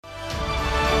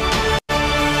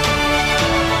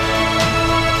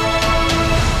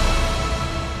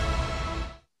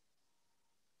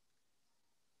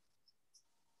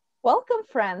Welcome,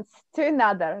 friends, to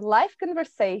another live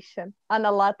conversation on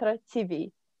ALLATRA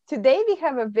TV. Today, we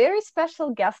have a very special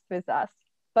guest with us.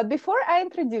 But before I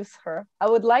introduce her, I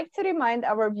would like to remind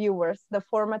our viewers the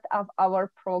format of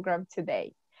our program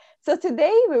today. So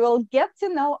today, we will get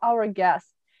to know our guest,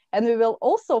 and we will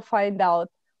also find out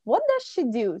what does she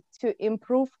do to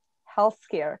improve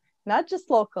healthcare, not just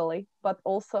locally, but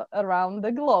also around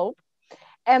the globe.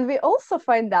 And we also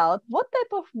find out what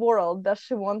type of world does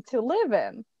she want to live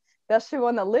in. Does she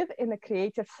want to live in a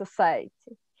creative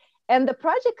society? And the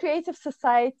project Creative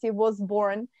Society was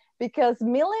born because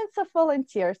millions of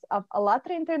volunteers of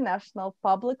ALLATRA International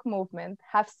Public Movement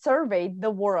have surveyed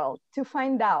the world to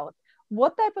find out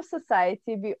what type of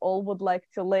society we all would like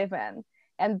to live in.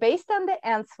 And based on the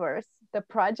answers, the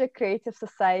project Creative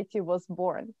Society was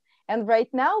born. And right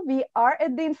now we are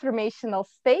at the informational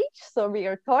stage. So we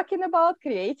are talking about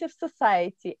Creative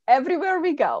Society everywhere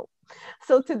we go.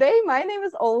 So today my name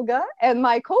is Olga and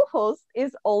my co-host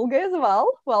is Olga as well.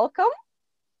 Welcome.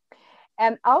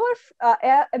 And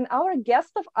our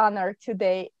guest of honor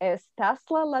today is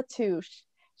Tesla Latouche.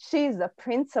 She's a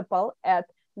principal at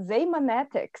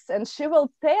Zaymanetics and she will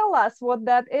tell us what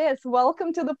that is.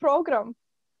 Welcome to the program.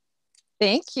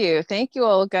 Thank you. Thank you,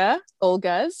 Olga.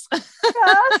 Olgas.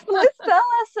 Yes, please tell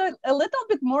us a little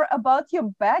bit more about your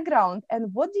background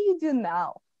and what do you do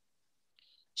now?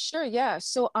 Sure, yeah.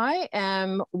 So I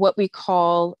am what we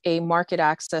call a market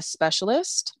access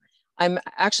specialist. I'm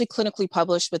actually clinically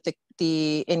published with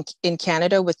in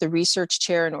Canada with the research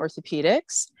chair in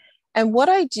orthopedics. And what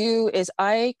I do is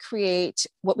I create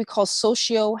what we call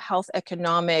socio-health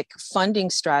economic funding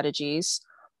strategies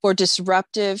for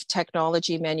disruptive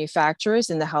technology manufacturers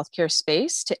in the healthcare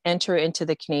space to enter into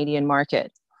the Canadian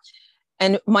market.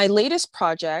 And my latest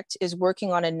project is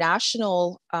working on a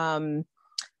national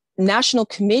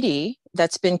committee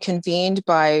that's been convened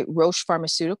by Roche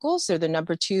Pharmaceuticals. They're the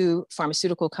number 2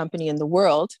 pharmaceutical company in the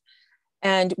world.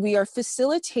 And we are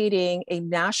facilitating a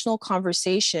national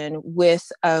conversation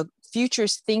with a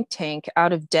futures think tank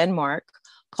out of Denmark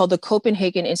called the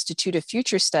Copenhagen Institute of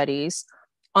Future Studies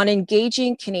on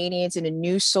engaging Canadians in a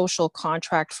new social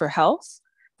contract for health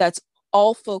that's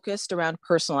all focused around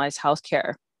personalized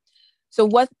healthcare. So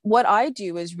what I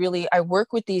do is really I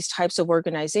work with these types of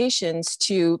organizations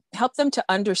to help them to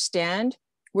understand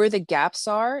where the gaps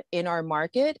are in our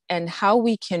market and how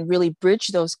we can really bridge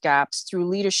those gaps through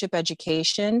leadership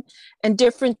education and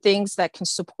different things that can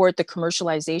support the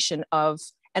commercialization of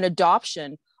and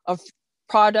adoption of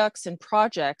products and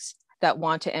projects that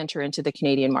want to enter into the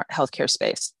Canadian healthcare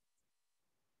space.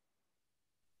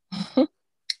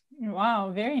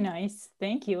 Wow, very nice.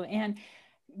 Thank you. And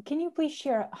can you please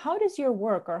share, how does your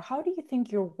work or how do you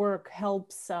think your work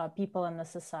helps people in the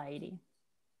society?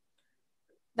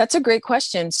 That's a great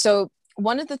question. So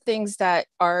one of the things that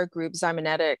our group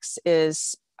Zaymanetics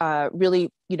is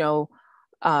really,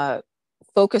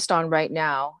 focused on right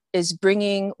now is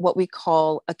bringing what we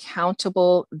call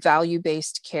accountable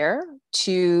value-based care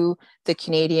to the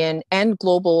Canadian and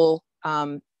global,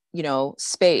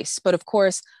 space. But of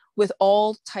course, with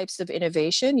all types of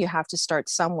innovation, you have to start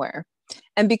somewhere.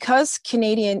 And because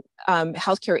Canadian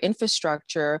healthcare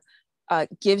infrastructure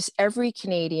gives every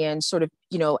Canadian sort of,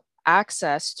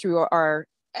 access through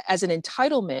as an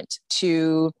entitlement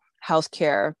to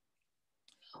healthcare,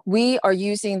 we are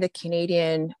using the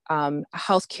Canadian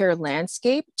healthcare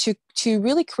landscape to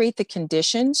really create the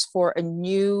conditions for a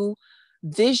new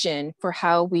vision for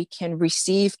how we can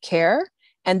receive care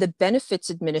and the benefits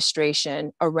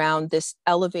administration around this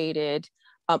elevated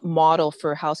model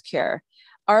for healthcare.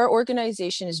 Our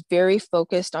organization is very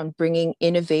focused on bringing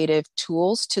innovative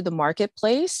tools to the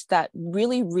marketplace that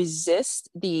really resist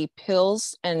the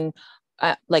pills and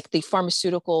like the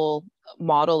pharmaceutical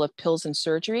model of pills and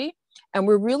surgery. And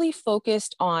we're really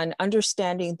focused on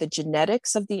understanding the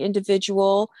genetics of the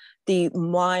individual, the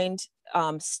mind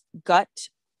gut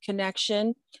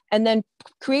connection, and then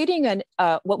creating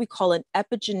what we call an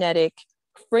epigenetic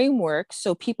framework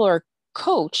so people are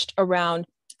coached around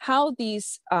how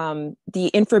the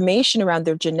information around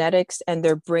their genetics and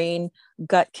their brain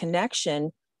gut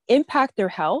connection impact their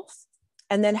health.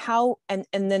 And then and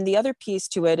then the other piece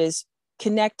to it is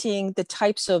connecting the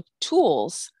types of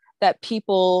tools that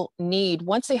people need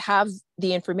once they have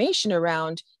the information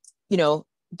around,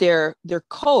 their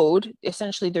code,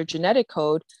 essentially their genetic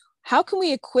code. How can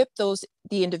we equip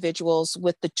the individuals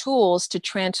with the tools to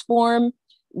transform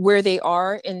where they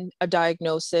are in a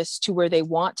diagnosis to where they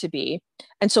want to be?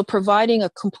 And so providing a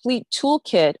complete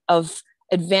toolkit of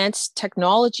advanced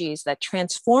technologies that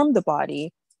transform the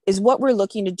body is what we're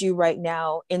looking to do right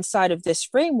now inside of this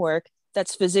framework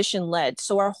that's physician led.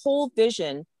 So our whole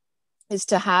vision is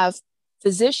to have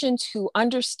physicians who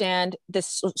understand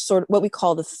this sort of what we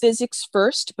call the physics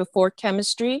first before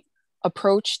chemistry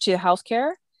approach to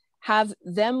healthcare, have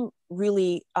them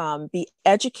really be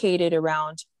educated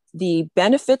around the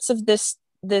benefits of this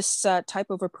type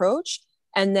of approach,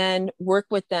 and then work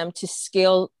with them to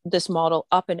scale this model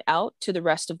up and out to the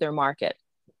rest of their market.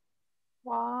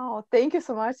 Wow, thank you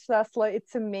so much, Tesla.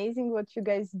 It's amazing what you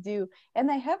guys do.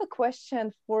 And I have a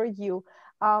question for you.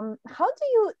 How do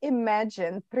you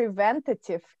imagine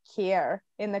preventative care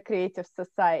in a creative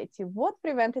society? What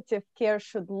preventative care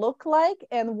should look like,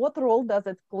 and what role does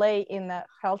it play in the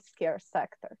healthcare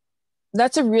sector?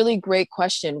 That's a really great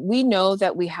question. We know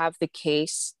that we have the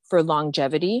case for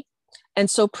longevity. And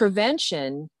so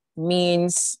prevention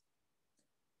means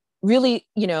really,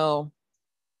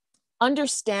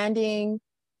 understanding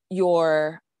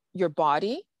your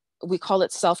body. We call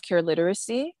it self-care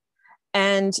literacy,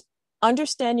 and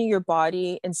understanding your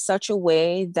body in such a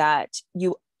way that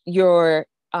your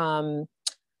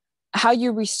how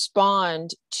you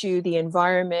respond to the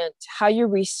environment, how you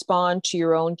respond to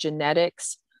your own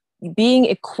genetics, being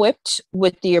equipped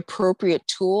with the appropriate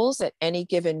tools at any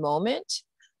given moment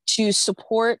to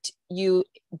support you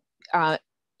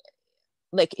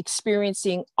like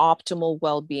experiencing optimal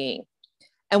well-being.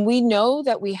 And we know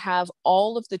that we have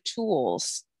all of the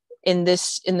tools in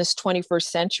this 21st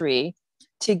century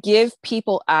to give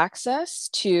people access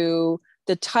to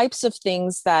the types of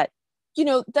things that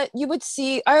that you would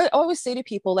see. I always say to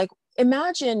people, like,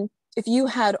 imagine if you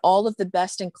had all of the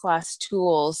best in class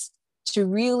tools to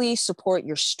really support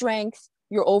your strength,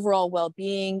 your overall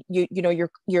well-being,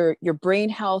 your brain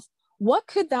health. What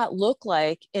could that look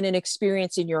like in an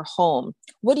experience in your home?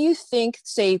 What do you think,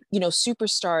 say,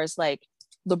 superstars like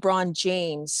LeBron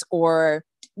James, or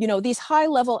these high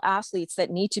level athletes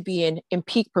that need to be in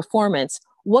peak performance,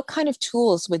 what kind of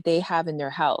tools would they have in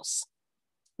their house?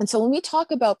 And so when we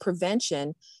talk about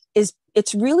prevention, it's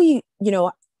really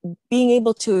being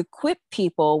able to equip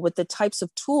people with the types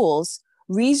of tools,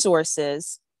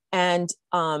 resources, and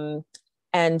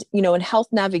in health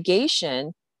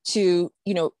navigation to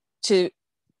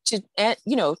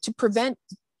prevent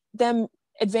them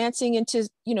advancing into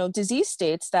disease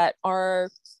states that are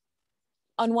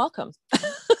unwelcome.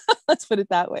 Let's put it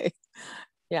that way.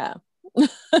 Yeah.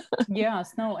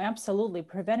 Yes, no, absolutely.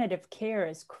 Preventative care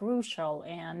is crucial,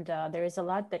 and there is a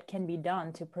lot that can be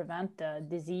done to prevent the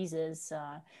diseases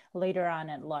later on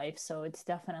in life. So it's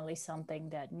definitely something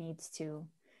that needs to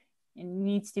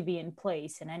be in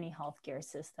place in any healthcare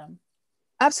system.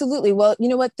 Absolutely. Well, you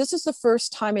know what? This is the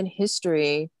first time in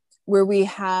history where we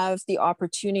have the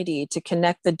opportunity to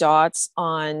connect the dots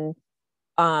on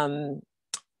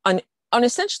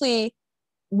essentially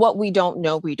what we don't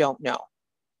know,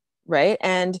 right?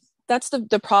 And that's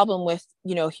the problem with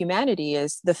humanity,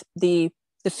 is the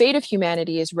fate of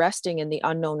humanity is resting in the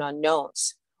unknown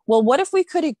unknowns. Well, what if we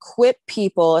could equip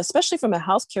people, especially from a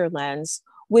healthcare lens,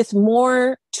 with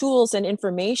more tools and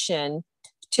information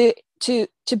to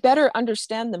better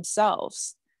understand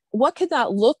themselves? What could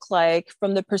that look like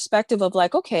from the perspective of,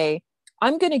 like, okay,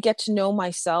 I'm going to get to know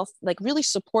myself, like really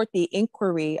support the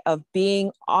inquiry of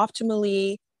being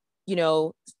optimally,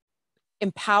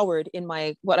 empowered in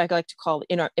my, what I like to call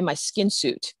in my skin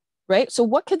suit, right? So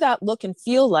what could that look and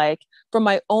feel like from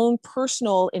my own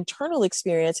personal internal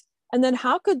experience? And then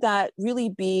how could that really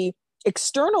be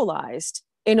externalized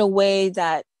in a way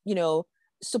that,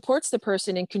 supports the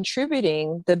person in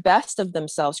contributing the best of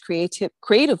themselves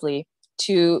creatively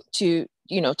to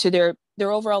their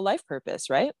overall life purpose,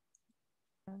 right?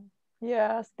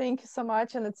 Yes, thank you so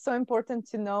much. And it's so important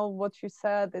to know what you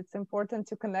said. It's important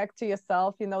to connect to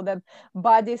yourself, that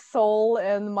body, soul,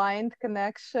 and mind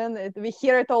connection. We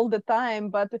hear it all the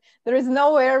time, but there is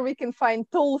nowhere we can find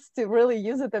tools to really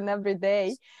use it in every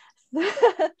day.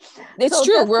 It's so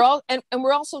true. We're all and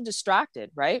we're also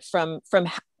distracted, right? From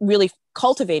really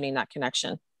cultivating that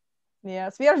connection.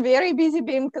 Yes, we are very busy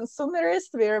being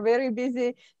consumerist. We are very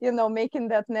busy, making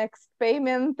that next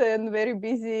payment, and very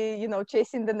busy,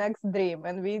 chasing the next dream.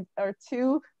 And we are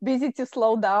too busy to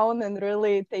slow down and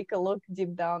really take a look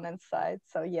deep down inside.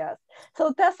 So yes.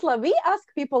 So Tesla, we ask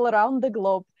people around the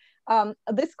globe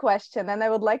this question, and I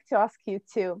would like to ask you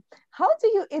too. How do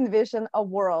you envision a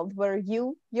world where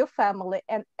you, your family,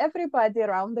 and everybody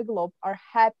around the globe are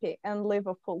happy and live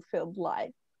a fulfilled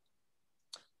life?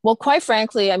 Well, quite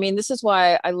frankly, I mean, this is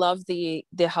why I love the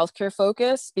healthcare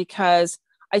focus, because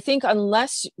I think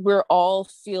unless we're all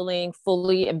feeling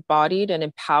fully embodied and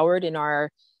empowered in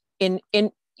our in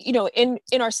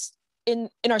our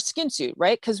skin suit,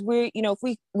 right? Because if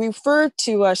we refer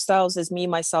to ourselves as me,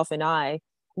 myself, and I,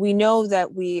 we know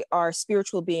that we are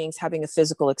spiritual beings having a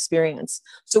physical experience.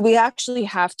 So we actually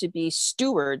have to be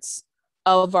stewards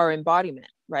of our embodiment,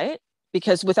 right?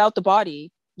 Because without the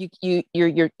body, you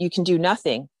can do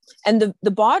nothing. And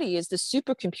the body is the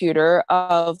supercomputer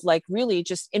of like really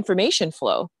just information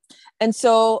flow. And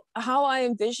so how I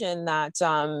envision that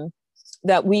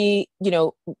that we, you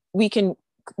know, we can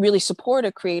really support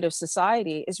a creative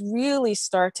society is really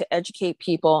start to educate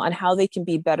people on how they can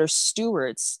be better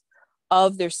stewards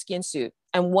of their skin suit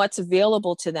and what's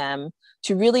available to them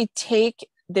to really take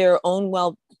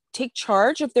take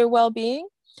charge of their well-being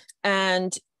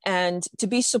and to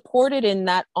be supported in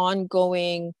that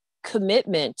ongoing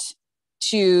commitment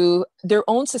to their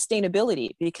own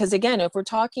sustainability. Because again, if we're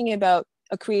talking about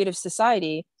a creative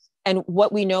society and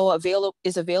what we know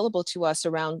is available to us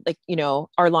around, like, you know,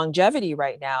 our longevity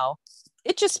right now,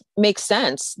 it just makes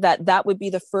sense that that would be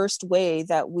the first way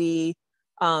that we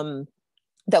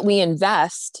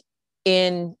invest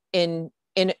in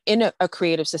a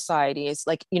creative society, is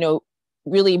like, you know,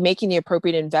 really making the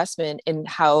appropriate investment in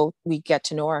how we get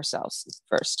to know ourselves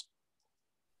first.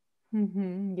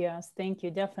 Mm-hmm. Yes, thank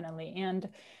you, definitely. And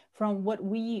from what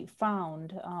we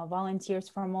found, volunteers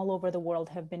from all over the world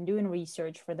have been doing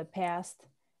research for the past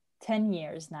 10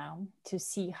 years now to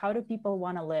see how do people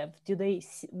want to live? Do they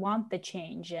want the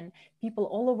change? And people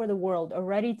all over the world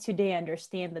already today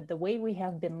understand that the way we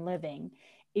have been living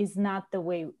is not the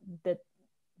way that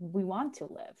we want to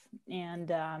live.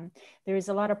 And there's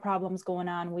a lot of problems going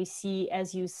on. We see,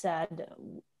 as you said,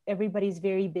 everybody's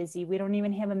very busy. We don't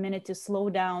even have a minute to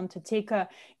slow down, to take a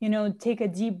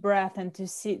deep breath and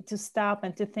to stop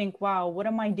and to think, wow, what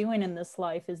am I doing in this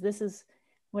life? This is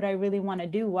what I really want to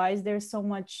do? Why is there so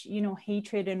much,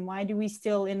 hatred? And why do we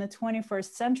still in the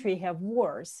 21st century have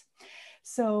wars?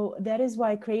 So that is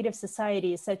why Creative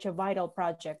Society is such a vital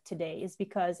project today, is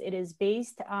because it is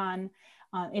based on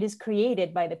it is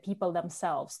created by the people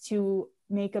themselves to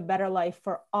make a better life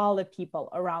for all the people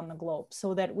around the globe,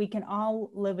 so that we can all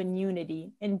live in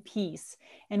unity, in peace,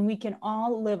 and we can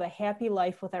all live a happy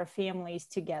life with our families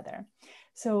together.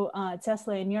 So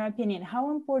Tesla, in your opinion,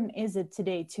 how important is it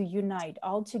today to unite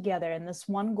all together in this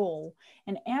one goal,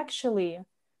 and actually,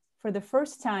 for the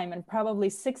first time in probably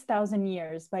 6,000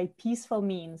 years, by peaceful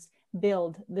means,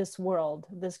 build this world,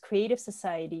 this creative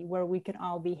society where we can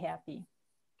all be happy?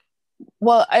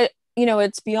 Well,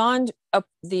 it's beyond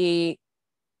the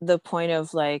point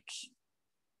of like,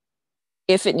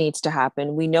 if it needs to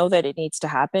happen. We know that it needs to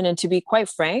happen. And to be quite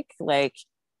frank, like,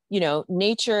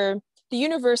 nature, the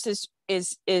universe the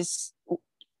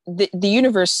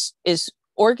universe is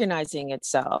organizing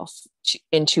itself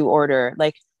into order.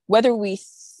 Like, whether we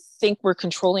think we're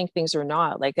controlling things or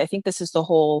not, like, I think this is the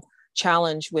whole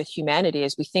challenge with humanity,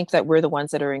 is we think that we're the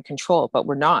ones that are in control, but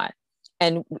we're not.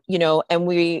 And, and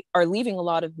we are leaving a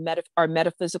lot of our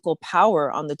metaphysical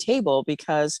power on the table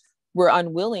because we're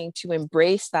unwilling to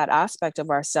embrace that aspect of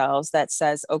ourselves that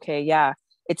says, okay, yeah,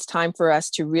 it's time for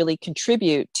us to really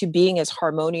contribute to being as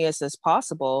harmonious as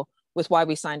possible with why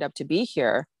we signed up to be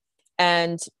here.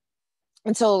 And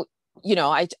so,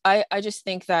 I just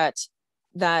think that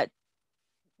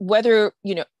whether,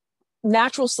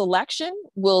 natural selection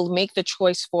will make the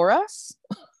choice for us,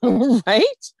 right?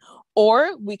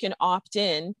 Or we can opt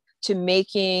in to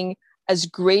making as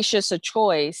gracious a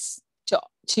choice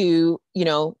to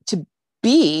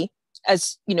be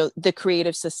as, the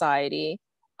creative society,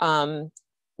 again,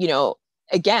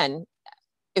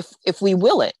 if we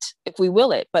will it,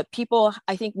 but people,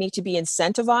 I think, need to be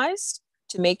incentivized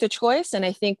to make the choice. And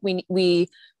I think we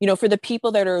for the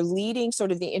people that are leading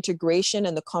sort of the integration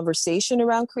and the conversation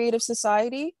around creative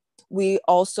society, we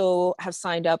also have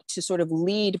signed up to sort of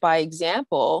lead by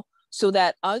example, so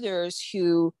that others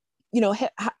who,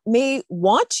 may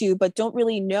want to, but don't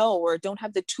really know, or don't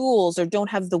have the tools, or don't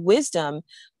have the wisdom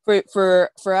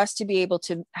for us to be able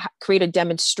to create a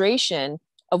demonstration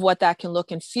of what that can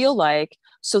look and feel like,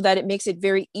 so that it makes it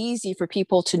very easy for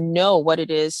people to know what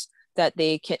it is that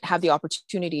they can have the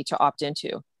opportunity to opt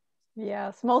into.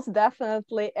 Yes, most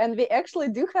definitely. And we actually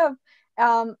do have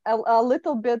a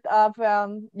little bit of,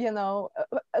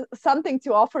 something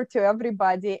to offer to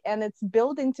everybody. And it's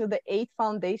built into the 8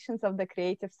 foundations of the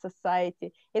Creative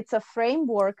Society. It's a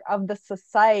framework of the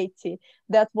society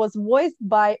that was voiced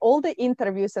by all the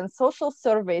interviews and social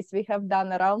surveys we have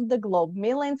done around the globe.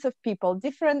 Millions of people,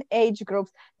 different age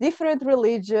groups, different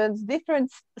religions,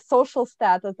 different social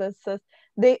statuses.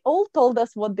 They all told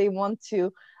us what they want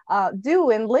to do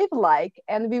and live like,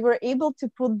 and we were able to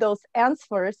put those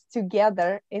answers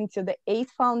together into the 8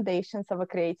 foundations of a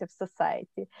creative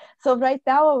society. So right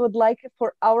now I would like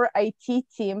for our IT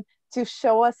team to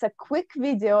show us a quick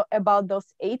video about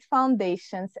those 8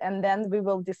 foundations, and then we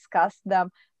will discuss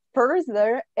them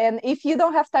further. And if you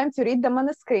don't have time to read them on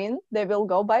the screen, they will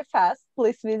go by fast.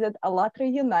 Please visit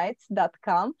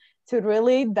allatraunites.com to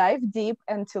really dive deep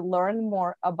and to learn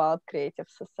more about Creative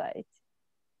Society.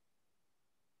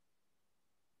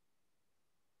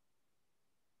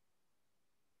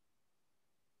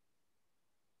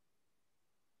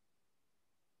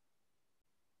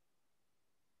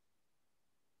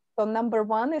 So number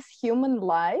 1 is human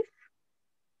life.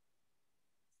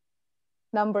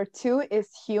 Number 2 is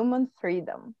human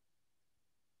freedom.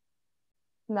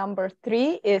 Number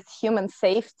 3 is human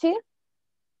safety.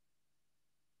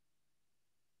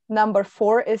 Number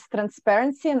 4 is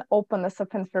transparency and openness of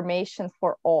information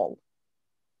for all.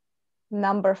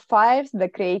 Number 5, the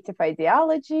creative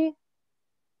ideology.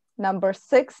 Number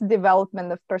 6,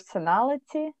 development of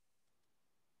personality.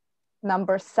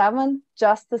 Number 7,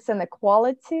 justice and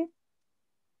equality.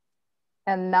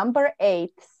 And number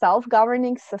 8,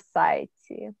 self-governing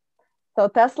society. So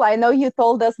Tesla, I know you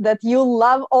told us that you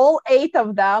love all 8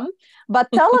 of them, but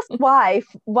tell us why.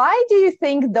 Why do you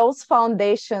think those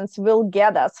foundations will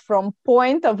get us from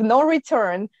point of no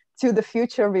return to the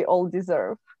future we all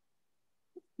deserve?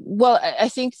 Well, I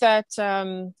think that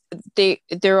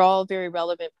they're all very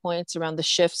relevant points around the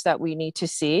shifts that we need to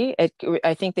see.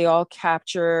 I think they all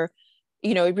capture,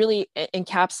 it really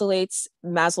encapsulates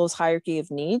Maslow's hierarchy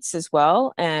of needs as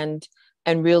well, and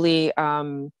really,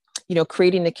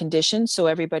 creating the conditions so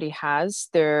everybody has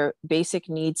their basic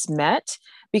needs met.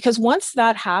 Because once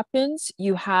that happens,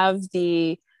 you have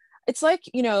it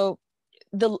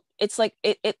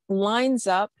lines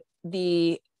up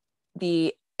the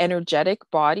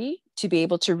energetic body to be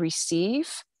able to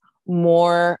receive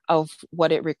more of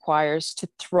what it requires to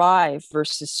thrive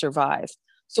versus survive.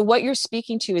 So what you're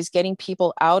speaking to is getting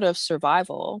people out of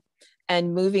survival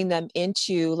and moving them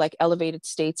into like elevated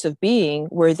states of being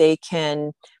where they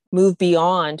can move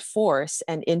beyond force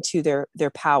and into their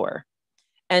power.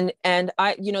 And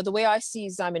I, the way I see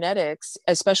Zymonetics,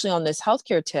 especially on this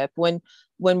healthcare tip, when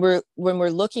we're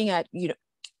looking at,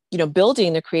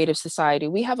 building the Creative Society,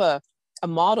 we have a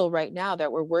model right now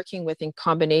that we're working with in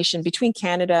combination between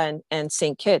Canada and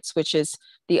St. Kitts, which is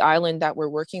the island that we're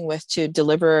working with to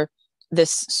deliver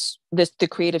the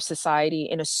Creative Society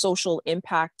in a social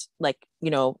impact,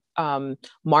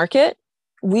 market.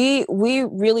 We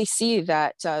really see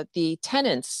that the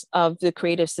tenets of the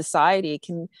Creative Society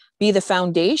can be the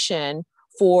foundation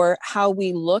for how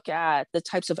we look at the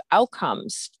types of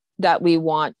outcomes that we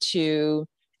want to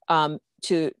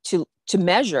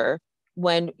measure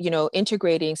when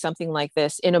integrating something like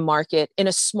this in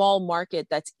a small market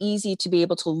that's easy to be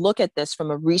able to look at this from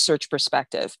a research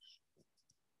perspective.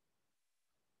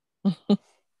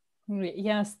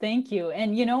 Yes, thank you.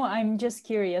 And I'm just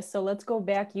curious. So let's go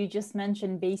back. You just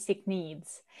mentioned basic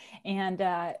needs, and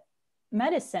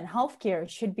medicine, healthcare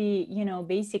should be,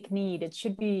 basic need. It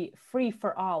should be free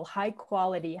for all, high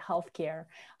quality healthcare.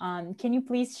 Can you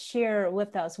please share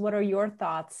with us what are your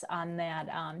thoughts on that?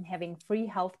 Having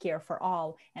free healthcare for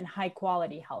all and high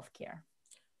quality healthcare.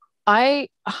 I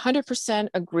 100%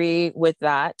 agree with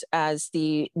that as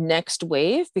the next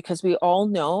wave, because we all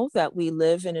know that we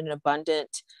live in an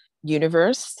abundant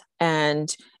universe.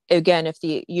 And again, if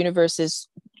the universe is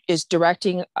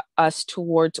directing us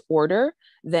towards order,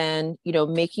 then,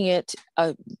 making it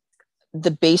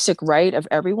the basic right of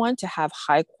everyone to have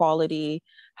high quality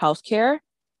healthcare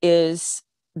is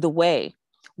the way.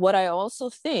 What I also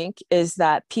think is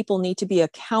that people need to be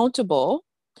accountable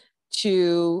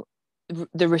to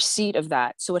the receipt of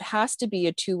that. So it has to be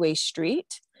a two-way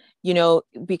street,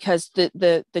 because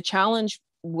the challenge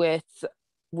with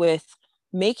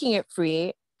making it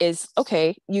free is,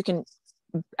 okay, you can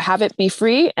have it be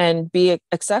free and be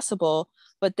accessible,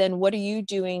 but then what are you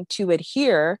doing to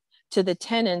adhere to the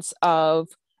tenets of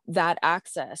that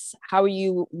access? How are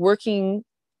you working,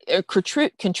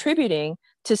 contributing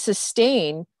to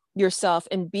sustain yourself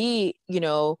and be,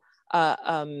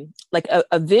 like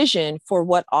a vision for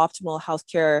what optimal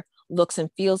healthcare looks and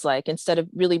feels like, instead of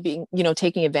really being,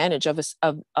 taking advantage of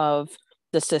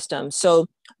the system. So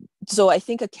I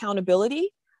think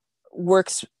accountability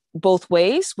works both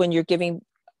ways when you're giving,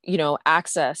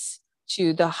 access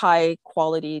to the high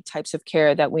quality types of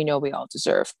care that we know we all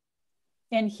deserve.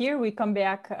 And here we come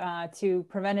back to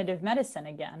preventative medicine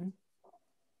again.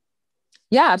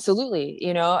 Yeah, absolutely.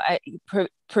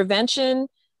 Prevention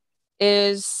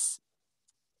is,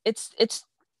 it's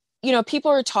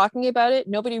people are talking about it.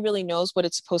 Nobody really knows what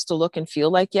it's supposed to look and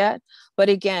feel like yet. But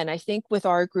again, I think with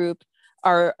our group,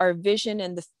 our vision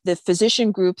and the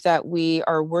physician group that we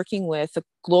are working with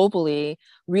globally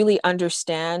really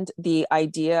understand the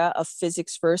idea of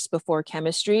physics first before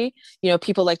chemistry.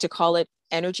 People like to call it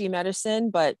energy medicine,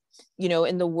 but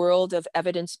in the world of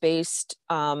evidence-based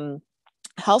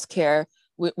healthcare,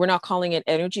 we're not calling it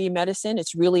energy medicine.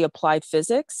 It's really applied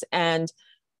physics. And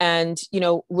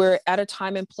we're at a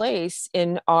time and place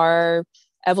in our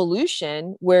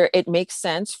evolution where it makes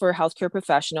sense for healthcare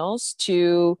professionals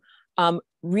to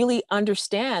really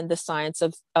understand the science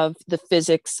of the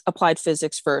physics, applied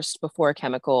physics first before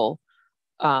chemical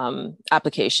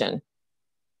application.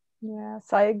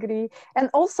 Yes, I agree.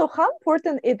 And also how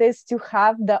important it is to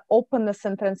have the openness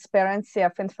and transparency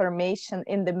of information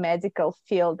in the medical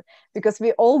field, because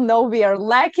we all know we are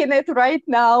lacking it right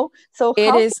now. So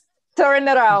how it is turn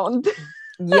around?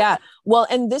 Yeah. Well,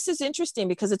 and this is interesting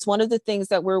because it's one of the things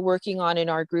that we're working on in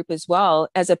our group as well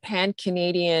as a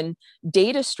pan-Canadian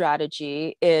data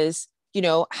strategy is,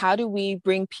 how do we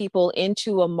bring people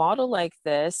into a model like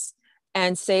this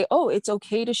and say, oh, it's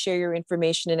okay to share your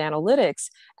information in analytics.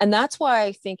 And that's why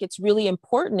I think it's really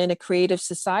important in a creative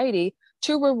society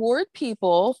to reward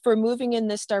people for moving in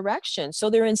this direction. So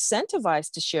they're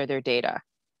incentivized to share their data.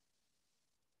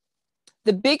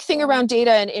 The big thing around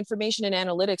data and information and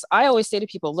analytics, I always say to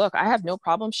people, look, I have no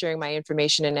problem sharing my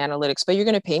information and analytics, but you're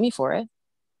going to pay me for it.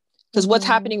 Because what's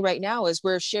happening right now is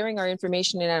we're sharing our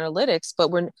information and analytics,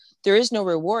 but there is no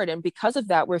reward. And because of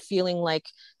that, we're feeling like,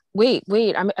 wait,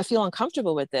 I feel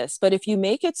uncomfortable with this. But if you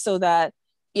make it so that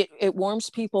it warms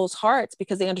people's hearts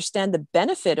because they understand the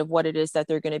benefit of what it is that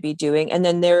they're going to be doing, and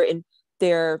then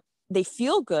they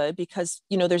feel good because,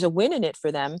 there's a win in it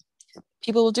for them,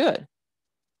 people will do it.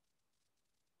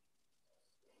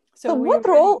 So what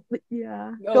role?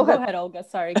 Yeah. Go ahead, Olga.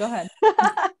 Sorry, go ahead.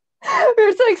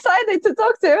 We're so excited to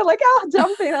talk to you, like,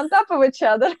 jumping on top of each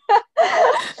other.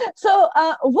 So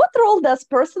what role does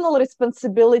personal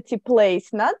responsibility plays,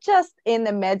 not just in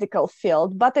the medical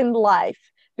field, but in life?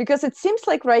 Because it seems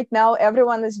like right now,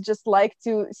 everyone is just like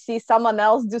to see someone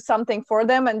else do something for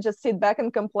them and just sit back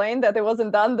and complain that it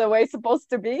wasn't done the way it's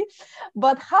supposed to be.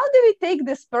 But how do we take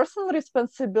this personal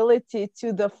responsibility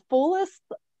to the fullest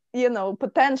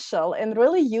potential and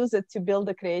really use it to build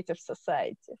a creative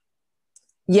society?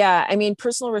 Yeah, I mean,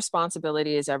 personal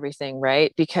responsibility is everything,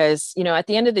 right? Because, at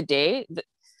the end of the day,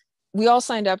 we all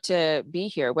signed up to be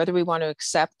here, whether we want to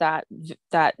accept that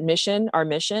mission, our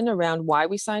mission around why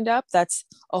we signed up, that's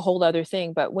a whole other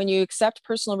thing. But when you accept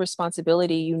personal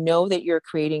responsibility, you know that you're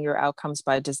creating your outcomes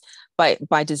by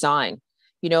design.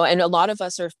 And a lot of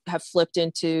us have flipped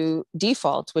into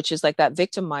default, which is like that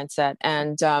victim mindset.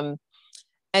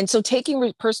 And so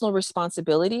taking personal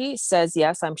responsibility says,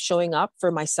 yes, I'm showing up for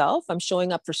myself. I'm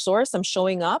showing up for source. I'm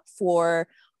showing up for,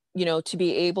 to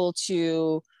be able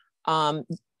to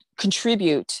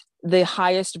contribute the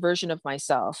highest version of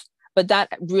myself. But that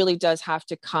really does have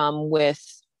to come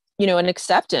with, an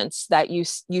acceptance that you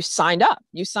signed up.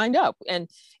 You signed up.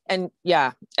 And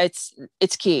yeah, it's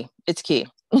key. It's key.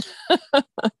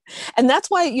 And that's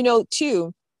why,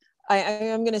 too,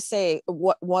 I'm going to say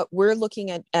what we're looking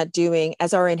at doing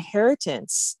as our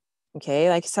inheritance. Okay.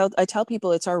 Like, so I tell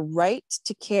people it's our right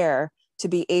to care to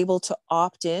be able to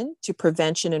opt in to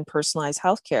prevention and personalized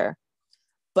healthcare.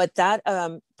 But that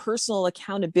personal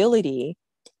accountability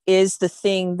is the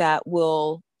thing that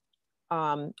will,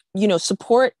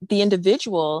 support the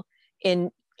individual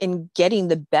in getting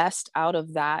the best out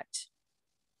of that,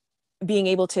 being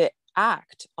able to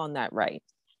act on that right.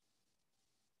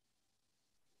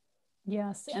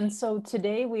 Yes, and so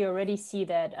today we already see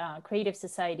that creative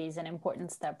society is an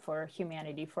important step for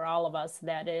humanity, for all of us.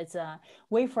 That is a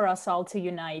way for us all to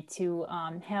unite, to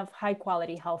have high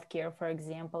quality healthcare, for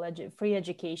example, free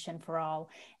education for all,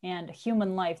 and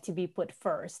human life to be put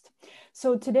first.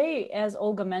 So today, as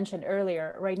Olga mentioned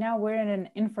earlier, right now we're in an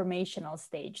informational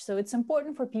stage. So it's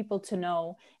important for people to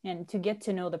know and to get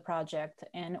to know the project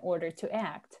in order to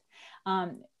act.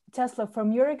 Tesla,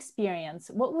 from your experience,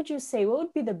 what would you say, what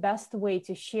would be the best way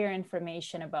to share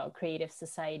information about creative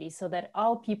society so that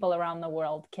all people around the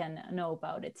world can know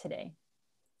about it today?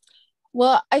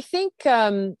 Well, I think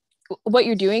what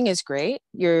you're doing is great.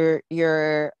 You're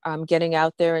getting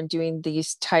out there and doing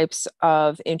these types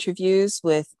of interviews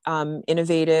with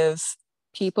innovative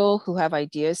people who have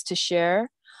ideas to share.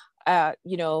 I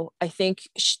think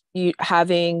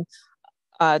having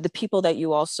the people that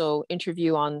you also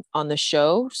interview on the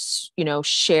show,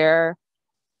 share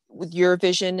with your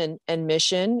vision and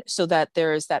mission, so that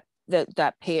there is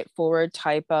that pay it forward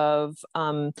type of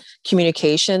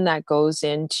communication that goes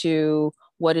into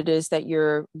what it is that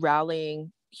you're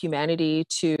rallying humanity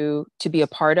to be a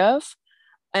part of.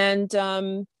 And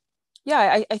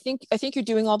Yeah, I think you're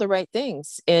doing all the right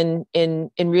things in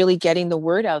really getting the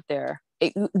word out there.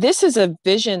 This is a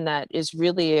vision that is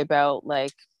really about,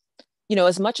 like,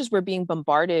 as much as we're being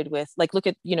bombarded with, like, look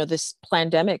at, this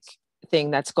pandemic thing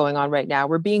that's going on right now.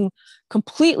 We're being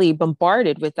completely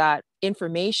bombarded with that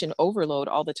information overload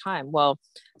all the time. Well,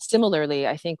 similarly,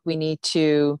 I think we need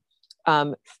to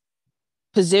um,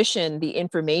 position the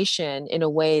information in a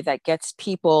way that gets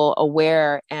people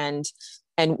aware and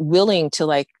willing to,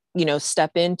 like,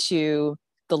 step into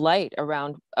the light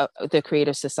around the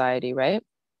creative society, right?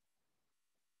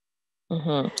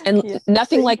 And Yeah,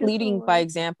 nothing thank like you so leading by much.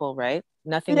 example, right?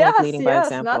 Nothing like Yes, leading by yes,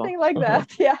 example. nothing like Hmm.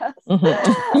 that. Yes.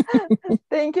 Hmm.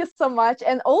 Thank you so much.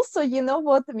 And also, you know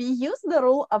what? We use the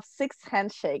rule of six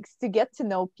handshakes to get to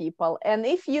know people. And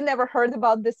if you never heard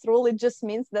about this rule, it just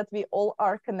means that we all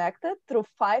are connected through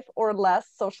five or less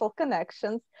social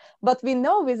connections. But we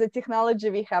know with the technology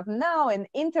we have now and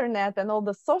internet and all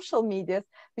the social medias,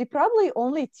 we probably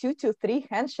only 2 to 3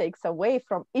 handshakes away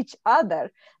from each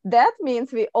other. That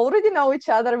means we already know each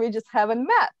other, we just haven't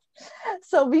met.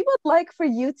 So we would like for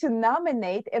you to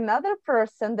nominate another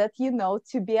person that you know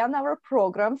to be on our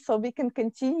program so we can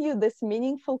continue this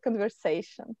meaningful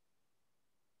conversation.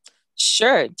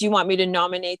 Sure. Do you want me to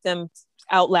nominate them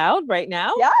out loud right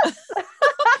now? Yes.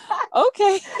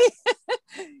 Okay.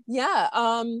 Yeah.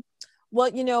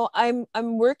 Well,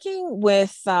 I'm working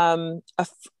with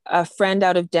a friend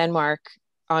out of Denmark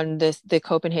on the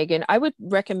Copenhagen. I would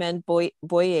recommend Boye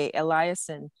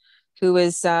Eliasson, who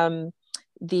is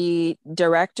the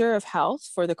director of health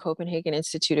for the Copenhagen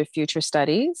Institute of Future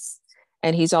Studies.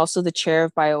 And he's also the chair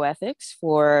of bioethics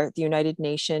for the United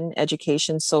Nations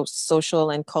Education,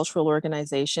 Social and Cultural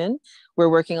Organization. We're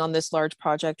working on this large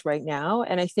project right now.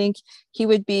 And I think he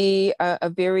would be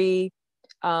a very,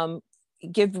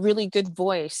 give really good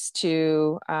voice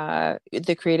to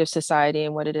the creative society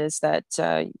and what it is that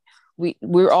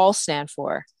we're all stand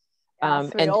for.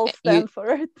 Yes, we And all you, stand for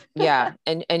it. yeah,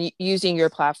 and using your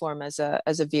platform as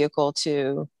a vehicle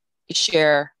to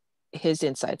share his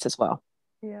insights as well.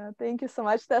 Yeah, thank you so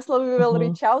much, Tesla. We will Hmm.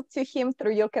 reach out to him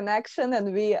through your connection,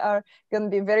 and we are going to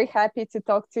be very happy to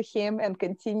talk to him and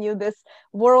continue this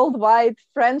worldwide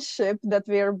friendship that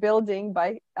we are building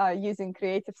by using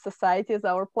Creative Society as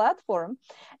our platform.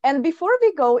 And before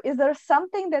we go, is there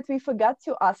something that we forgot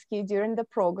to ask you during the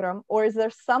program, or is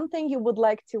there something you would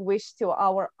like to wish to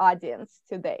our audience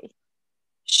today?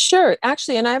 Sure,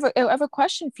 actually, and I have a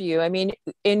question for you. I mean,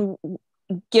 in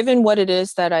given what it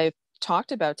is that I've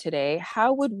talked about today,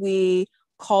 how would we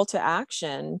call to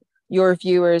action your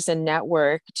viewers and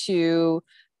network to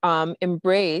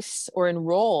embrace or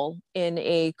enroll in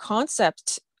a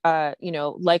concept,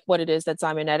 like what it is that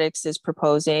Zymonetics is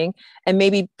proposing, and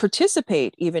maybe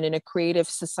participate even in a creative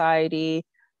society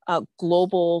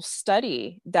global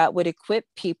study that would equip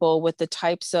people with the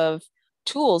types of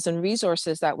tools and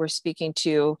resources that we're speaking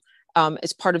to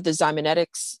as part of the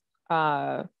Zymonetics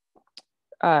uh,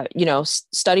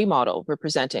 study model we're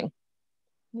presenting.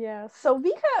 Yeah, so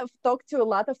we have talked to a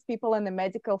lot of people in the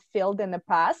medical field in the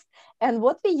past, and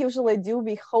what we usually do,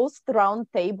 we host round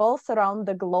tables around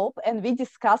the globe and we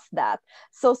discuss that.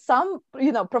 So some,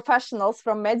 professionals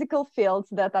from medical fields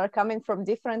that are coming from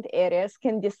different areas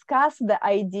can discuss the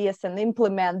ideas and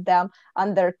implement them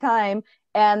on their time.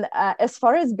 And as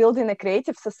far as building a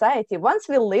creative society, once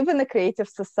we live in a creative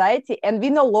society and we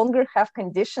no longer have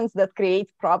conditions that create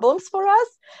problems for us,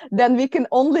 then we can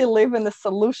only live in a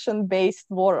solution-based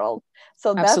world.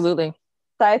 So that's Absolutely.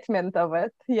 the excitement of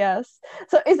it. Yes.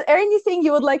 So is there anything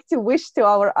you would like to wish to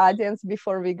our audience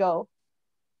before we go?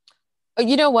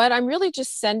 You know what? I'm really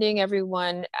just sending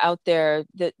everyone out there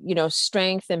that,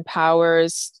 strength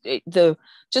empowers the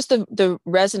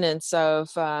resonance of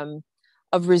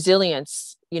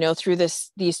resilience, through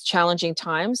these challenging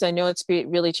times. I know it's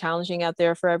really challenging out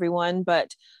there for everyone,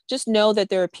 but just know that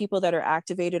there are people that are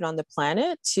activated on the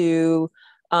planet to,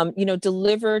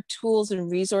 deliver tools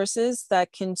and resources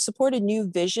that can support a new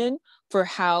vision for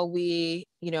how we,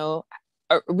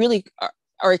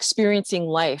 are experiencing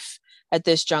life at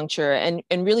this juncture, and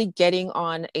really getting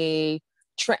on a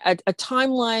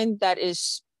timeline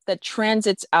that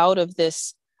transits out of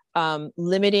this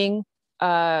limiting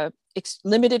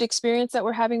limited experience that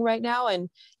we're having right now, and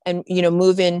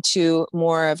move into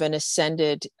more of an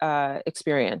ascended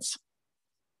experience.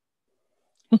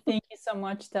 Thank you so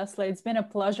much, Tesla. It's been a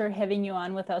pleasure having you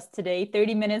on with us today.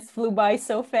 30 minutes flew by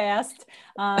so fast.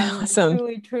 Awesome.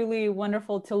 Truly, truly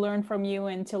wonderful to learn from you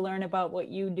and to learn about what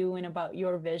you do and about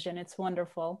your vision. It's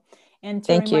wonderful. And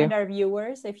to Thank remind you. our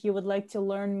viewers, if you would like to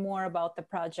learn more about the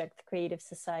Project Creative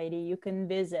Society, you can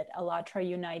visit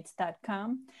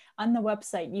allatraunites.com. On the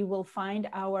website, you will find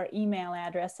our email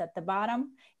address at the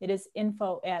bottom. It is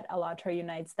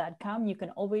info@allatraunites.com. You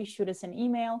can always shoot us an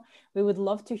email. We would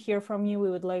love to hear from you. We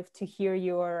would love to hear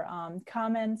your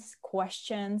comments,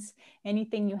 questions,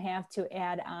 anything you have to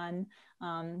add on.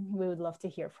 We would love to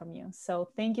hear from you. So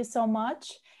thank you so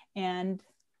much. And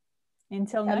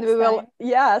until next time.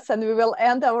 Yes, and we will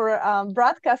end our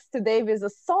broadcast today with a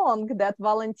song that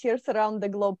volunteers around the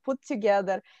globe put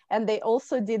together, and they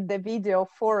also did the video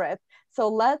for it. So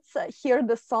let's hear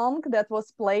the song that was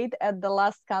played at the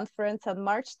last conference on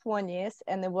March 20th,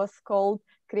 and it was called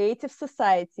Creative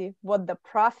Society, What the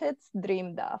Prophets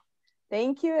Dreamed of.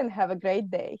 Thank you and have a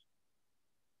great day.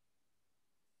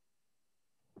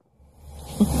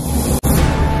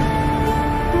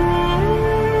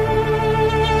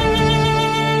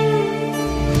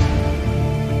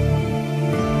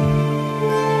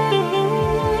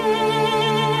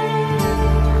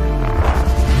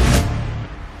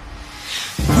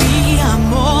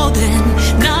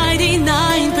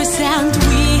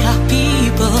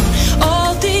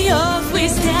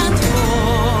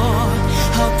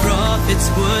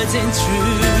 Words and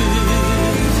truth.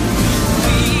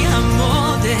 We are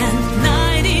more than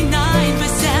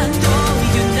 99%, all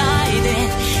united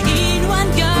in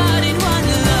one God, in one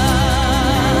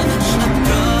love. Our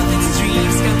prophet's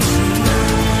dreams come true.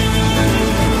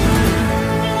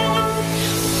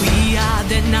 We are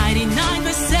the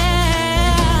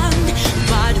 99%,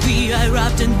 but we are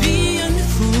wrapped and beyond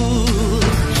full.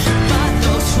 But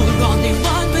those who are only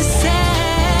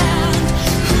 1%,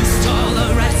 who stole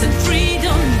our rights and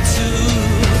freedom too,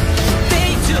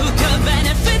 they took our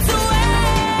benefits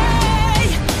away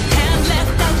and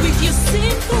left us with your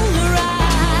simple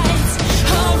rights.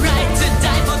 Our right to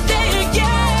die for their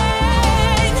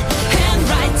gain, and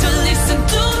right to listen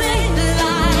to their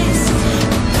lies.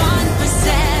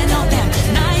 1% of them,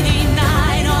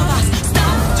 99 of us,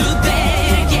 stop to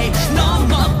their game. No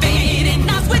more beating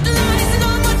us with lies,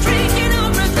 no more drinking our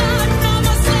blood, no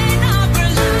more slaying our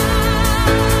lives.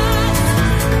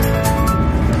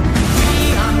 We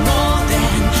are more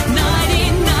than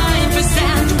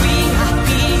 99%. We are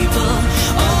people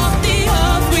of the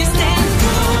earth. We stand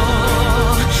for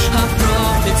our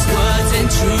prophets' words and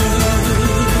truth.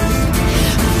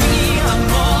 We are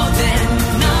more than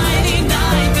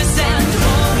 99%,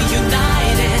 all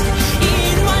united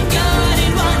in one God,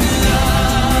 in one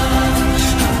love.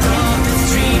 Our prophets'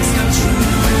 dreams come true.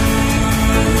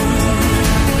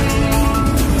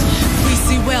 We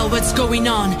see well what's going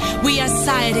on. We are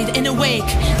sighted and awake.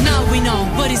 Now we know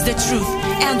what is the truth,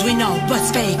 and we know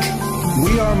what's fake.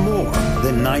 We are more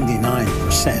than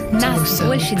 99%. Нас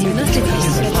больше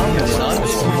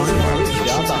 99%.